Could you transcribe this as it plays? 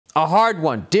A hard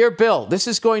one. Dear Bill, this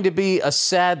is going to be a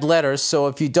sad letter, so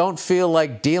if you don't feel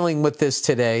like dealing with this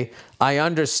today, I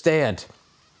understand.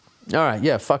 All right,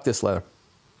 yeah, fuck this letter.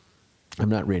 I'm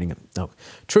not reading it. No.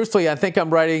 Truthfully, I think I'm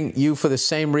writing you for the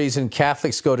same reason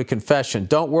Catholics go to confession.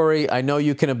 Don't worry, I know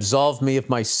you can absolve me of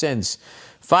my sins.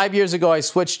 5 years ago, I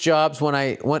switched jobs. When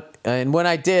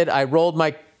I did, I rolled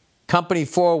my company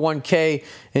 401k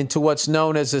into what's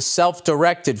known as a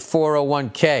self-directed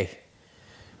 401k.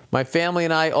 My family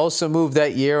and I also moved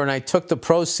that year, and I took the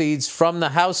proceeds from the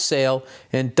house sale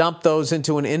and dumped those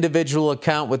into an individual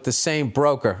account with the same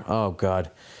broker. Oh,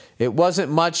 God. It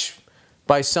wasn't much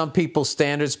by some people's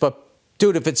standards, but,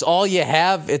 dude, if it's all you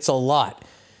have, it's a lot.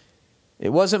 It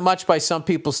wasn't much by some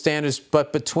people's standards,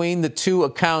 but between the two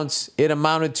accounts, it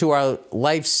amounted to our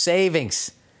life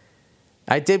savings.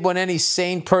 I did what any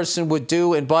sane person would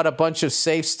do and bought a bunch of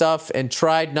safe stuff and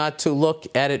tried not to look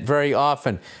at it very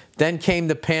often. Then came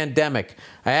the pandemic.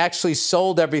 I actually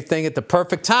sold everything at the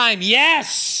perfect time.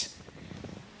 Yes!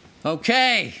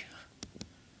 Okay.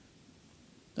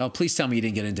 Oh, please tell me you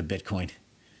didn't get into Bitcoin.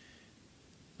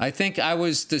 I think I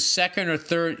was the second or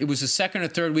third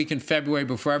week in February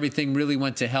before everything really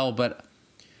went to hell, but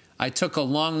I took a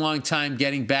long, long time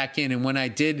getting back in, and when I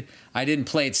did, I didn't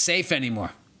play it safe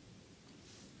anymore.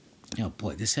 Oh,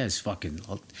 boy, this has fucking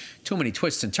too many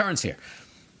twists and turns here.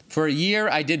 For a year,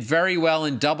 I did very well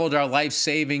and doubled our life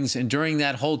savings, and during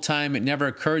that whole time, it never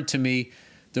occurred to me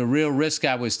the real risk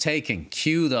I was taking.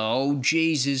 Cue the, oh,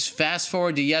 Jesus. Fast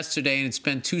forward to yesterday, and it's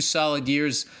been 2 solid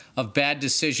years of bad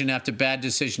decision after bad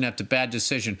decision after bad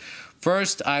decision.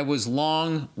 First, I was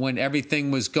long when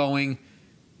everything was going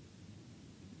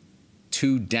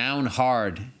to down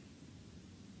hard.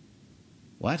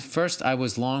 What? First, I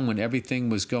was long when everything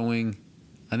was going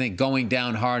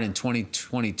down hard in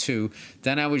 2022.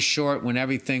 Then I was short when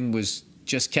everything was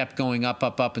just kept going up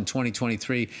in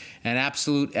 2023. An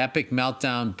absolute epic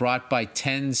meltdown brought by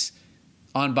tens,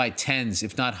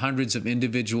 if not hundreds of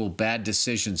individual bad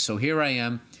decisions. So here I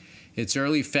am. It's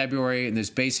early February and there's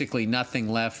basically nothing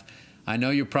left. I know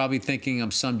you're probably thinking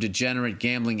I'm some degenerate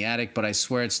gambling addict, but I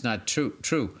swear it's not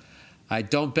true. I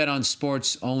don't bet on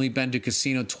sports, only been to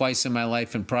casino twice in my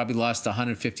life and probably lost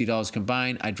 $150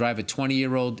 combined. I drive a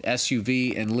 20-year-old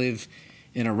SUV and live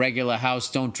in a regular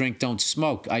house. Don't drink, don't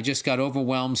smoke. I just got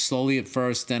overwhelmed slowly at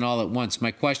first, then all at once.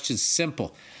 My question's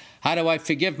simple. How do I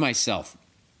forgive myself?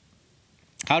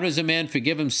 How does a man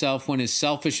forgive himself when his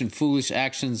selfish and foolish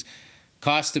actions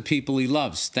cost the people he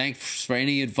loves? Thanks for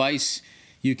any advice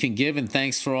you can give, and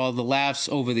thanks for all the laughs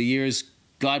over the years.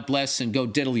 God bless, and go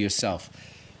diddle yourself.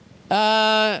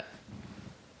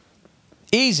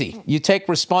 Easy. You take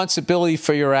responsibility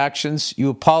for your actions. You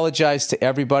apologize to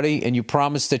everybody, and you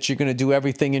promise that you're going to do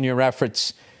everything in your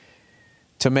efforts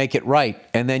to make it right.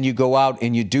 And then you go out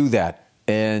and you do that.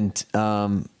 And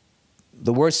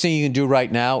the worst thing you can do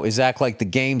right now is act like the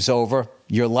game's over.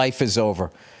 Your life is over.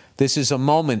 This is a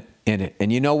moment in it.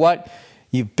 And you know what?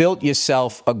 You've built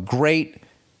yourself a great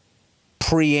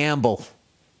preamble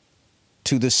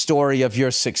to the story of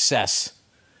your success,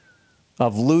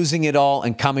 of losing it all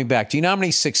and coming back. Do you know how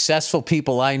many successful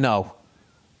people I know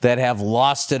that have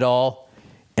lost it all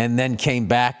and then came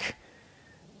back?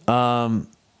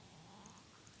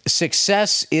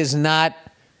 Success is not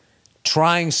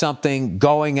trying something,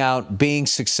 going out, being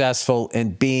successful,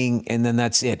 and then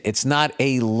that's it. It's not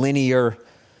a linear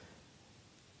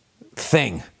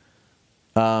thing,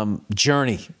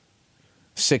 journey.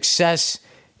 Success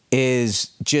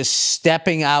is just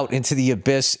stepping out into the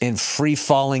abyss and free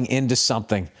falling into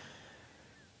something,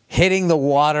 hitting the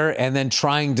water and then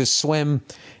trying to swim.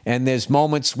 And there's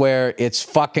moments where it's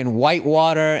fucking white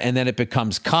water and then it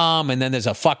becomes calm and then there's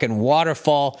a fucking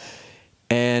waterfall.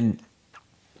 And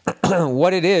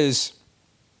what it is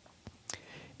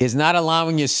not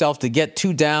allowing yourself to get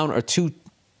too down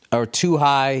or too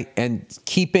high, and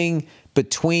keeping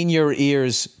between your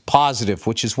ears positive,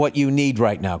 which is what you need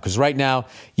right now, because right now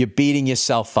you're beating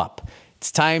yourself up.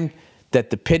 It's time that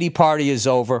the pity party is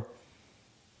over.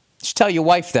 Just tell your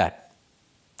wife that.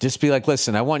 Just be like,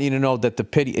 listen, I want you to know that the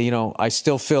pity, I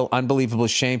still feel unbelievable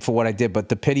shame for what I did, but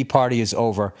the pity party is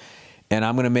over, and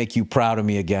I'm going to make you proud of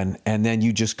me again. And then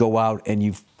you just go out and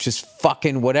you just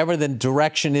fucking, whatever the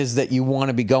direction is that you want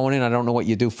to be going in, I don't know what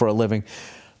you do for a living,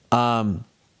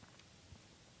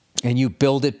 and you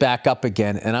build it back up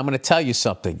again. And I'm going to tell you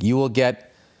something. You will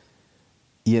get,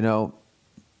 if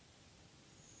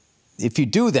you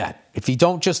do that, if you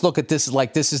don't just look at this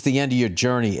like this is the end of your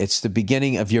journey, it's the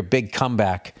beginning of your big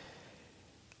comeback,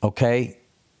 okay?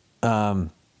 I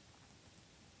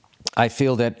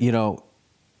feel that,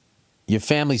 your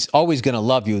family's always going to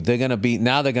love you. They're going to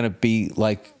be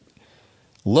like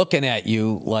looking at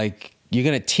you like you're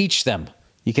going to teach them.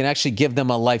 You can actually give them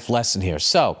a life lesson here.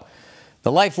 So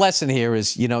the life lesson here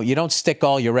is, you don't stick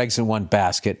all your eggs in one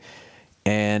basket.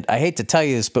 And I hate to tell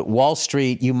you this, but Wall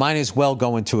Street, you might as well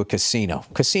go into a casino.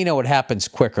 Casino, it happens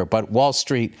quicker, but Wall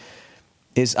Street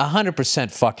is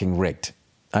 100% fucking rigged.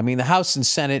 I mean, the House and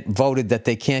Senate voted that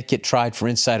they can't get tried for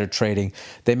insider trading.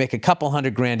 They make a couple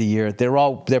 $100,000 a year.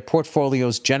 Their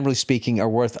portfolios, generally speaking, are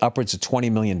worth upwards of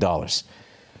 $20 million.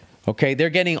 Okay, they're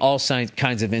getting all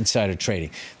kinds of insider trading.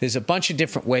 There's a bunch of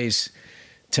different ways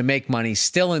to make money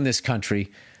still in this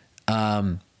country.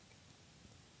 And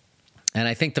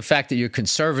I think the fact that you're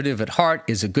conservative at heart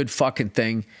is a good fucking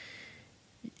thing.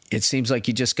 It seems like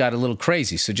you just got a little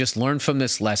crazy. So just learn from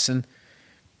this lesson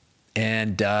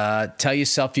and tell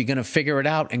yourself you're going to figure it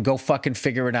out and go fucking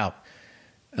figure it out.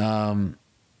 My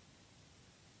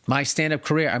stand-up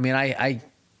career, I mean,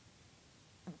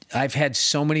 I've had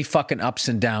so many fucking ups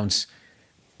and downs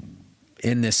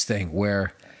in this thing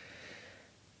where,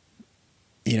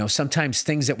 sometimes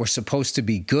things that were supposed to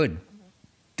be good,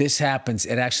 this happens,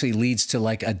 it actually leads to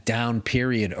like a down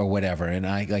period or whatever. And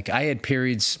I had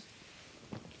periods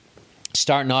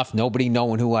starting off, nobody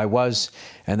knowing who I was.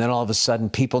 And then all of a sudden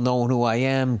people knowing who I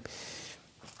am,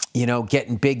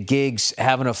 getting big gigs,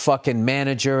 having a fucking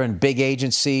manager and big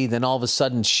agency. Then all of a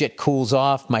sudden shit cools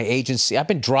off. My agency, I've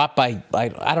been dropped by, I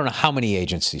don't know how many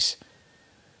agencies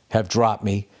have dropped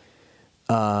me.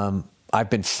 I've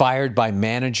been fired by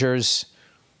managers.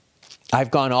 I've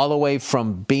gone all the way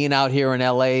from being out here in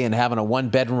LA and having a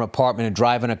 1-bedroom apartment and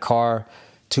driving a car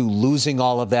to losing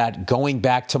all of that, going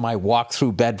back to my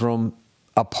walk-through bedroom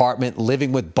apartment,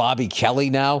 living with Bobby Kelly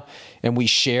now, and we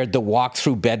shared the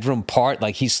walk-through bedroom part.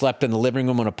 Like he slept in the living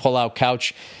room on a pull-out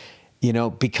couch,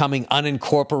 becoming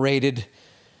unincorporated,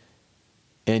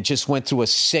 and just went through a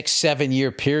 6-7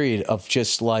 year period of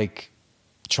just like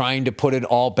trying to put it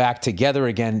all back together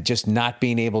again, just not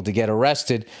being able to get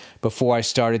arrested before I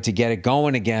started to get it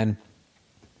going again.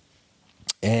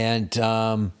 And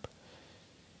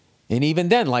even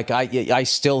then, like I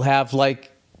still have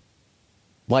like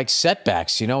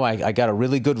setbacks. I got a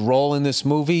really good role in this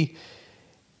movie,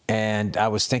 and I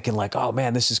was thinking like, oh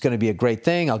man, this is going to be a great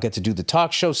thing. I'll get to do the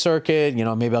talk show circuit.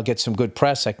 Maybe I'll get some good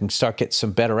press. I can start getting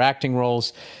some better acting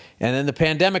roles. And then the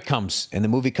pandemic comes, and the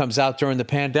movie comes out during the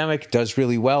pandemic, does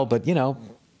really well, but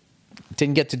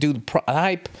didn't get to do the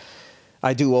hype.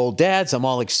 I do Old Dads. I'm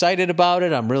all excited about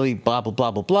it. I'm really blah, blah, blah,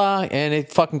 blah, blah. And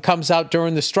it fucking comes out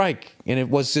during the strike. And it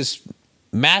was this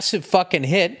massive fucking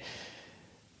hit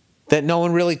that no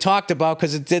one really talked about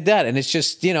because it did that. And it's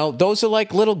just, those are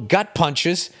like little gut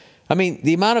punches. I mean,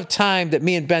 the amount of time that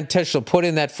me and Ben Tischel put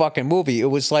in that fucking movie, it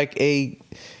was like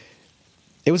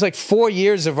 4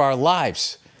 years of our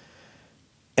lives.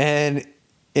 And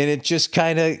it just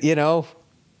kind of,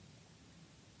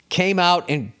 came out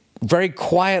and very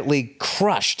quietly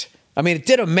crushed. I mean, it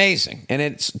did amazing, and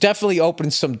it's definitely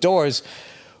opened some doors,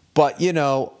 but,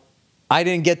 I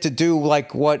didn't get to do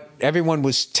like what everyone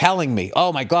was telling me.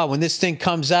 Oh my God, when this thing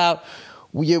comes out,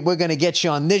 we're going to get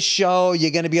you on this show.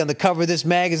 You're going to be on the cover of this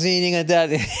magazine. You're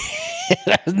gonna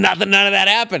none of that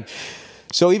happened.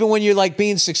 So even when you're like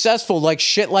being successful, like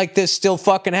shit like this still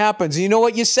fucking happens. You know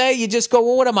what you say? You just go,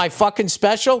 well, what am I, fucking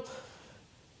special?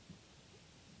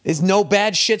 Is no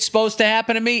bad shit supposed to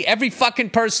happen to me? Every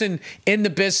fucking person in the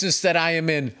business that I am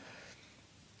in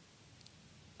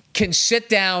can sit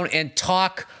down and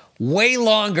talk way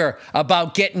longer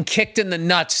about getting kicked in the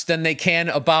nuts than they can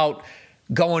about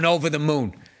going over the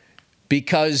moon.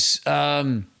 Because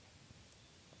that's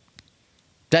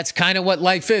kind of what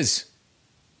life is.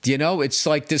 It's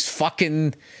like this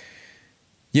fucking,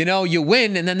 you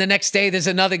win, and then the next day there's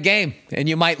another game, and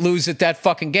you might lose at that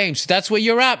fucking game. So that's where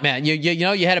you're at, man.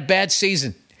 You had a bad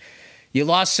season. You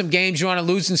lost some games. You're on a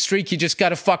losing streak. You just got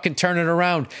to fucking turn it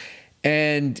around.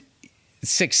 And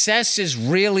success is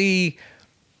really,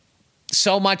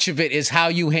 so much of it is how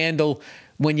you handle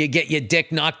when you get your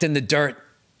dick knocked in the dirt.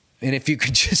 And if you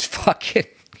could just fucking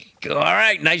go, all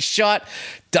right, nice shot,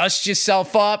 dust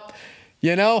yourself up.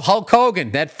 Hulk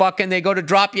Hogan, they go to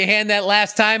drop your hand that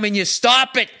last time and you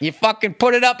stop it. You fucking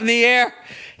put it up in the air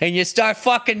and you start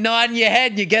fucking nodding your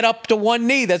head and you get up to one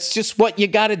knee. That's just what you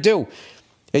got to do.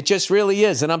 It just really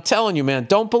is. And I'm telling you, man,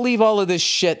 don't believe all of this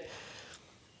shit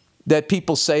that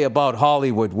people say about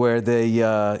Hollywood where they,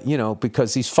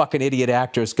 because these fucking idiot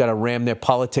actors got to ram their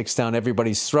politics down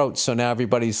everybody's throat. So now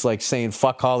everybody's like saying,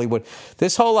 fuck Hollywood.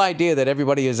 This whole idea that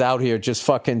everybody is out here just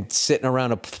fucking sitting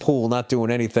around a pool, not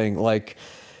doing anything. Like,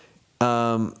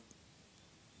 when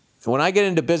I get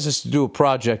into business to do a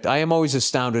project, I am always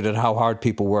astounded at how hard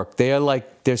people work.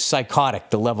 They're psychotic,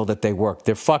 the level that they work.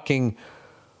 They're fucking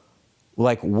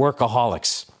like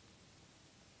workaholics.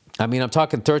 I mean, I'm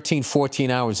talking 13,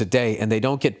 14 hours a day, and they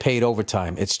don't get paid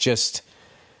overtime. It's just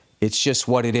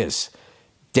what it is.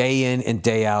 Day in and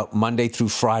day out, Monday through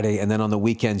Friday, and then on the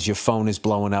weekends, your phone is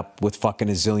blowing up with fucking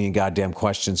a zillion goddamn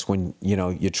questions when,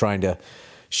 you're trying to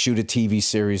shoot a TV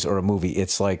series or a movie.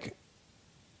 It's like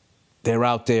they're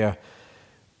out there.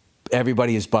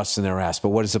 Everybody is busting their ass. But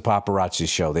what does the paparazzi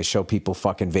show? They show people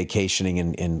fucking vacationing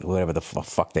in whatever the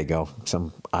fuck they go,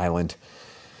 some island.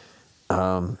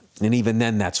 And even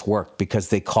then, that's work because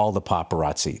they call the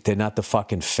paparazzi. They're not the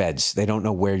fucking feds. They don't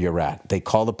know where you're at. They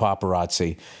call the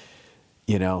paparazzi.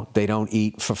 They don't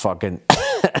eat for fucking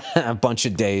a bunch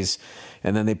of days,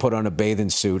 and then they put on a bathing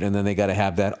suit, and then they got to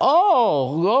have that.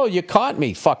 Oh, you caught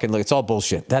me. Fucking look, it's all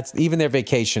bullshit. That's even their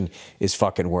vacation is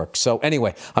fucking work. So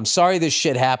anyway, I'm sorry this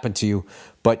shit happened to you,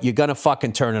 but you're gonna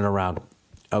fucking turn it around,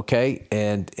 okay?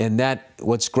 And that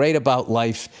what's great about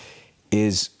life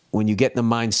is when you get in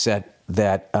the mindset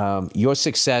that your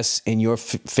success and your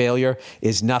failure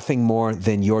is nothing more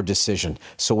than your decision.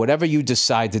 So whatever you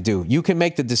decide to do, you can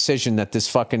make the decision that this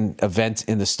fucking event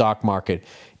in the stock market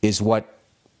is what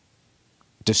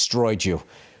destroyed you.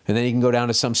 And then you can go down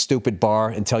to some stupid bar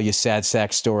and tell your sad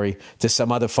sack story to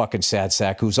some other fucking sad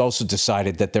sack who's also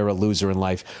decided that they're a loser in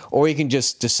life. Or you can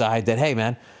just decide that, hey,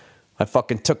 man, I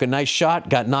fucking took a nice shot,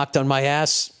 got knocked on my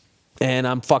ass, and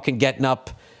I'm fucking getting up.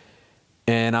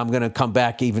 And I'm going to come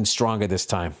back even stronger this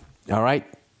time. All right?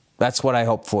 That's what I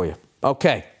hope for you.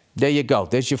 Okay. There you go.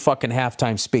 There's your fucking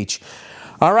halftime speech.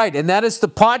 All right. And that is the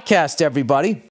podcast, everybody.